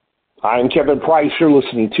I'm Kevin Price. You're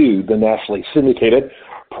listening to the nationally syndicated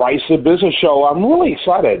Price of Business Show. I'm really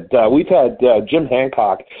excited. We've had Jim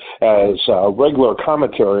Hancock as a regular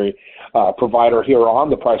commentary provider here on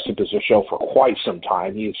the Price of Business Show for quite some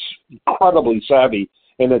time. He's incredibly savvy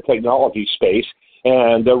in the technology space,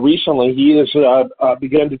 and recently he has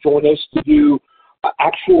begun to join us to do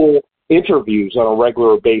actual interviews on a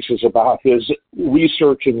regular basis about his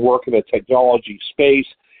research and work in the technology space.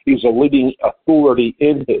 He's a leading authority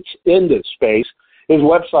in this space. His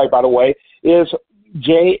website, by the way, is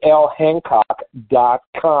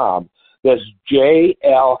jlhancock.com. That's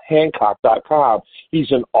jlhancock.com.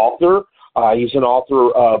 He's an author. He's an author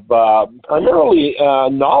of primarily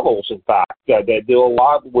novels, in fact, that deal a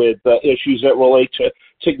lot with issues that relate to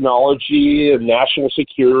technology and national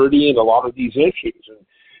security and a lot of these issues. And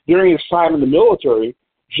during his time in the military,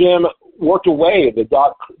 Jim worked away in the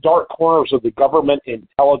dark corners of the government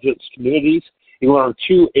intelligence communities. He learned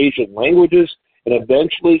 2 Asian languages and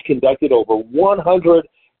eventually conducted over 100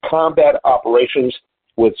 combat operations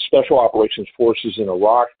with Special Operations Forces in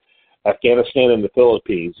Iraq, Afghanistan, and the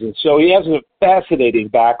Philippines. And so he has a fascinating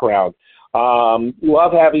background.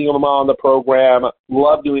 Love having him on the program.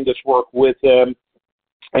 Love doing this work with him.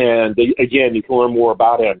 And again, you can learn more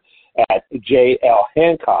about him at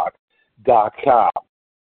jlhancock.com.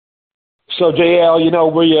 So, JL,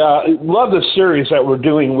 we love the series that we're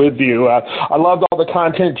doing with you. I loved all the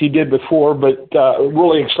content you did before, but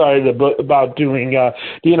really excited about doing the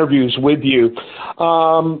interviews with you.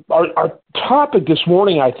 Our topic this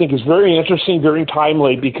morning, I think, is very interesting, very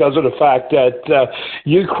timely because of the fact that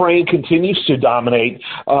Ukraine continues to dominate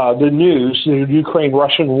the news. The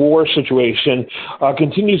Ukraine-Russian war situation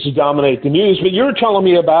continues to dominate the news. But you're telling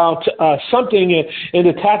me about something in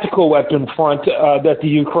the tactical weapon front that the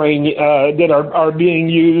Ukraine that are being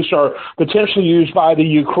used or potentially used by the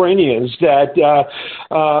Ukrainians that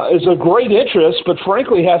is of great interest, but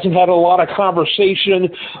frankly hasn't had a lot of conversation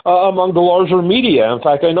among the larger media. In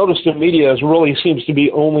fact, I noticed the media really seems to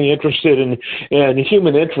be only interested in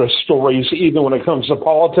human interest stories, even when it comes to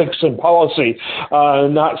politics and policy,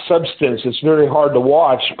 not substance. It's very hard to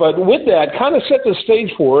watch. But with that, kind of set the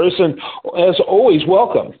stage for us, and as always,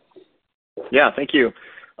 welcome. Yeah, thank you.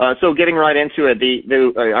 So getting right into it, the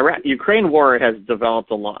Ukraine war has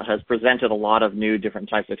presented a lot of new different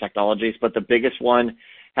types of technologies, but the biggest one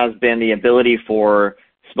has been the ability for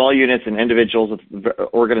small units and individuals with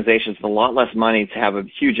organizations with a lot less money to have a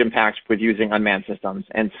huge impact with using unmanned systems.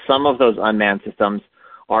 And some of those unmanned systems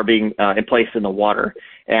are being placed in the water.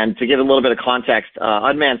 And to give a little bit of context,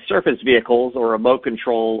 unmanned surface vehicles or remote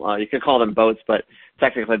control, you could call them boats, but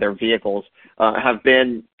technically they're vehicles, they've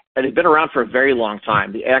been around for a very long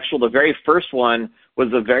time. The very first one was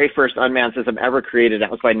the very first unmanned system ever created.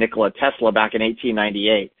 That was by Nikola Tesla back in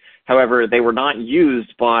 1898. However, they were not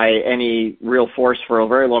used by any real force for a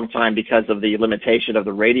very long time because of the limitation of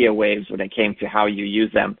the radio waves when it came to how you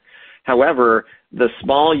use them. However, the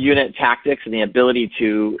small unit tactics and the ability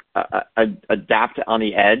to adapt on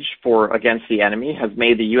the edge against the enemy has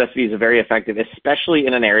made the USVs very effective, especially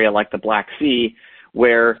in an area like the Black Sea,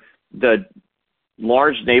 where the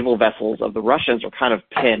large naval vessels of the Russians are kind of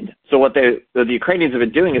pinned. So what the Ukrainians have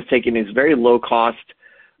been doing is taking these very low-cost,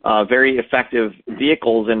 very effective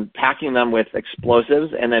vehicles and packing them with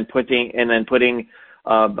explosives, and then putting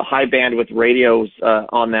high bandwidth radios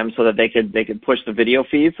on them so that they could push the video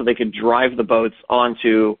feed, so they could drive the boats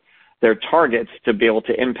onto their targets to be able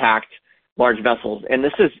to impact large vessels. And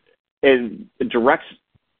this is in direct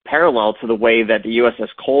parallel to the way that the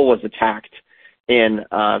USS Cole was attacked in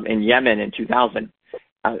Yemen in 2000,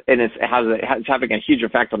 and it's having a huge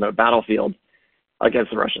effect on the battlefield against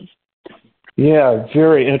the Russians. Yeah,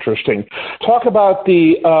 very interesting. Talk about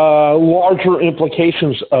the larger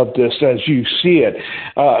implications of this as you see it,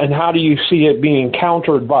 and how do you see it being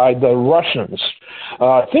countered by the Russians?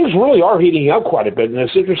 Things really are heating up quite a bit, and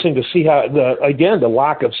it's interesting to see how, the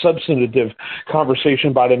lack of substantive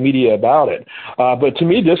conversation by the media about it. But to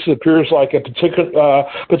me, this appears like a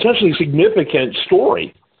potentially significant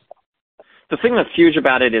story. The thing that's huge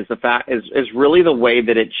about it is really the way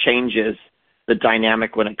that it changes the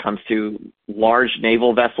dynamic when it comes to large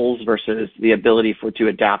naval vessels versus the ability to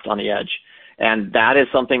adapt on the edge. And that is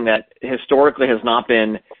something that historically has not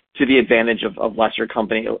been to the advantage of lesser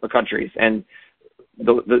countries. And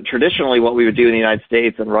traditionally what we would do in the United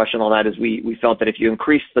States and Russia and all that is we felt that if you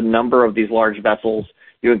increase the number of these large vessels,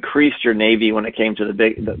 you increased your Navy when it came to the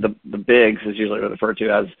bigs, is usually referred to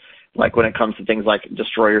as, like when it comes to things like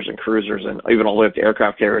destroyers and cruisers and even all the way up to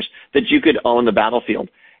aircraft carriers, that you could own the battlefield.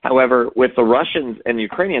 However, with the Russians and the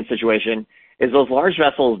Ukrainian situation, is those large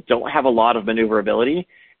vessels don't have a lot of maneuverability,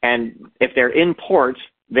 and if they're in port,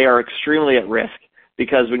 they are extremely at risk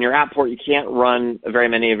because when you're at port, you can't run very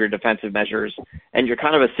many of your defensive measures, and you're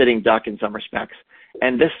kind of a sitting duck in some respects.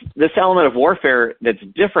 And this element of warfare that's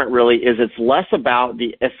different really is it's less about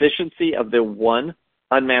the efficiency of the one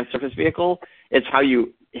unmanned surface vehicle. It's how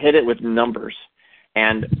you hit it with numbers.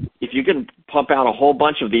 And if you can pump out a whole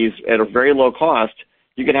bunch of these at a very low cost,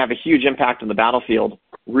 you can have a huge impact on the battlefield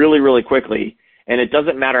really, really quickly. And it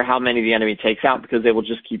doesn't matter how many the enemy takes out because they will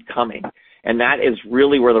just keep coming. And that is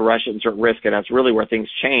really where the Russians are at risk, and that's really where things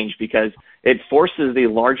change because it forces the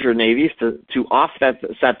larger navies to offset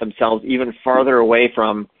themselves even farther away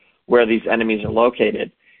from where these enemies are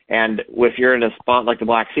located. And if you're in a spot like the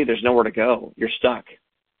Black Sea, there's nowhere to go. You're stuck.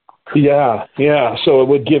 Yeah. So it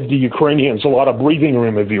would give the Ukrainians a lot of breathing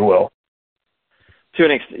room, if you will. To an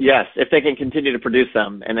extent, yes, if they can continue to produce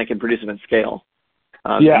them and they can produce them at scale.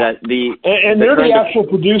 And they're the actual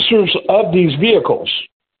producers of these vehicles.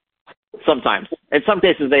 Sometimes. In some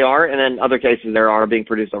cases they are, and in other cases they are being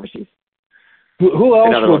produced overseas. Who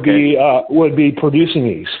else would be producing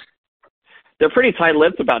these? They're pretty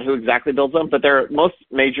tight-lipped about who exactly builds them, but most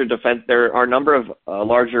major defense. There are a number of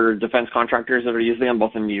larger defense contractors that are using them,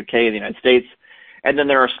 both in the UK and the United States, and then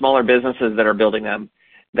there are smaller businesses that are building them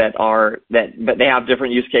but they have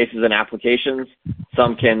different use cases and applications.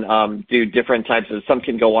 Some can do different types of. Some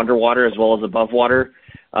can go underwater as well as above water.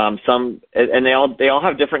 They all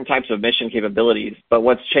have different types of mission capabilities. But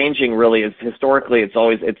what's changing really is historically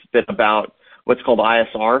it's been about what's called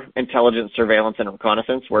ISR, intelligence, surveillance, and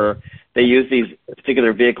reconnaissance, where they use these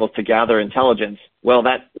particular vehicles to gather intelligence. Well,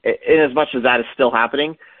 in as much as that is still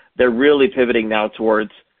happening, they're really pivoting now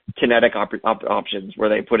towards kinetic options, where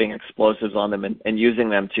they're putting explosives on them and using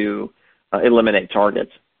them to eliminate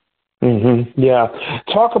targets. Mm-hmm. Yeah.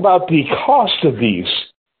 Talk about the cost of these.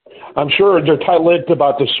 I'm sure they're tight-lipped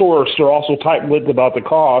about the source. They're also tight-lipped about the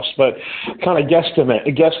cost, but kind of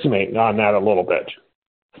guesstimate on that a little bit.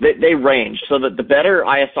 They range. So the better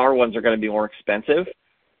ISR ones are going to be more expensive.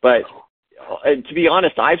 But to be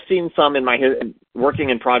honest, I've seen some in my working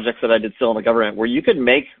in projects that I did still in the government where you could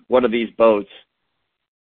make one of these boats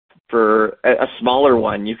for a smaller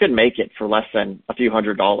one. You could make it for less than a few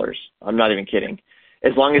 $100s. I'm not even kidding.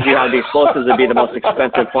 As long as you have the explosives, it'd be the most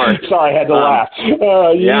expensive part. Sorry, I had to laugh.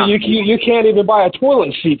 You can't even buy a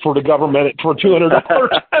toilet seat for the government for $200.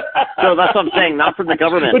 So that's what I'm saying, not from the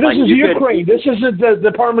government. But this is Ukraine. This is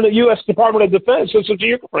the U.S. Department of Defense. This is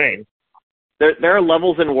Ukraine. There are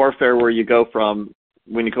levels in warfare where you go from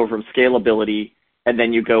scalability and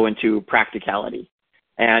then you go into practicality.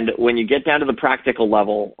 And when you get down to the practical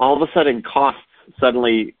level, all of a sudden costs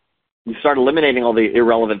suddenly. You start eliminating all the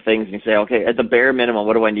irrelevant things and you say, okay, at the bare minimum,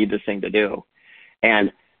 what do I need this thing to do?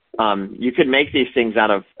 And you could make these things out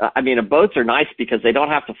of, boats are nice because they don't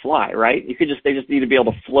have to fly, right? They just need to be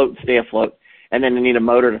able to float, stay afloat, and then they need a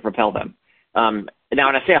motor to propel them. Now,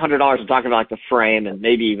 when I say $100, I'm talking about like the frame and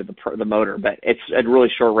maybe even the motor, but it's at really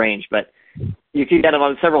short range. But you can get them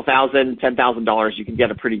on several thousand, $10,000. You can get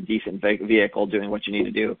a pretty decent vehicle doing what you need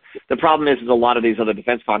to do. The problem is a lot of these other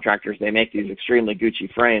defense contractors, they make these extremely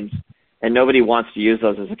Gucci frames, and nobody wants to use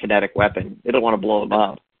those as a kinetic weapon. They don't want to blow them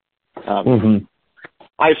up.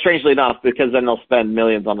 Strangely enough, because then they'll spend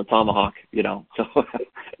millions on the Tomahawk, So.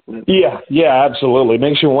 Yeah, absolutely.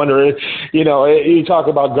 Makes you wonder. You talk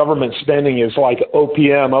about government spending is like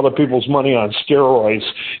OPM, other people's money on steroids.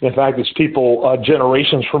 In fact, it's people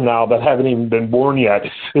generations from now that haven't even been born yet.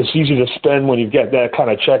 It's easy to spend when you get that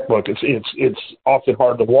kind of checkbook. It's often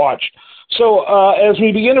hard to watch. So as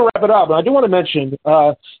we begin to wrap it up, I do want to mention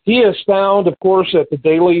he is found, of course, at the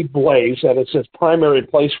Daily Blaze. That is his primary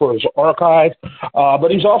place for his archive. But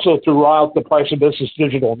he's also throughout the Price of Business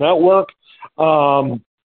Digital Network.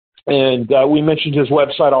 And we mentioned his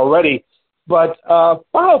website already. But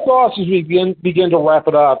final thoughts as we begin to wrap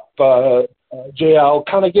it up, JL,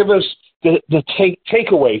 kind of give us the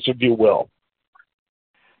takeaways, if you will.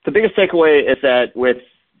 The biggest takeaway is that with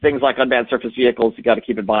things like unmanned surface vehicles, you got to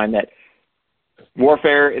keep in mind that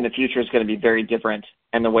warfare in the future is going to be very different,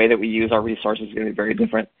 and the way that we use our resources is going to be very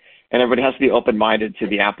different. And everybody has to be open-minded to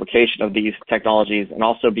the application of these technologies and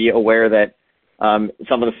also be aware that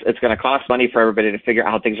it's going to cost money for everybody to figure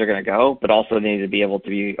out how things are going to go, but also they need to be able to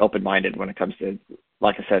be open-minded when it comes to,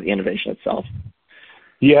 like I said, the innovation itself.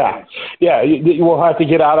 Yeah. You will have to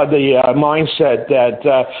get out of the mindset that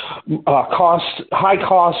high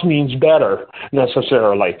cost means better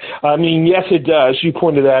necessarily. I mean, yes, it does. You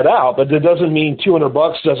pointed that out, but it doesn't mean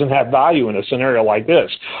 $200 doesn't have value in a scenario like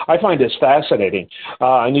this. I find this fascinating,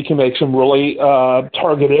 and you can make some really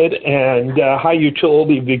targeted and high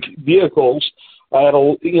utility vehicles at a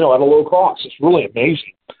low cost. It's really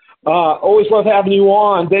amazing. Always love having you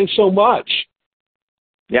on. Thanks so much.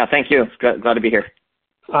 Yeah, thank you. Glad to be here.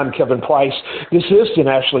 I'm Kevin Price. This is the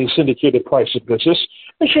nationally syndicated Price of Business.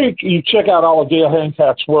 Make sure you check out all of Dale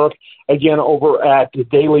Hancock's work, again, over at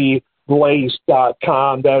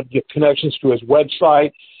dailyblaze.com. That get connections to his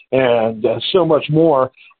website and so much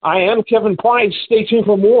more. I am Kevin Price. Stay tuned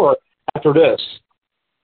for more after this.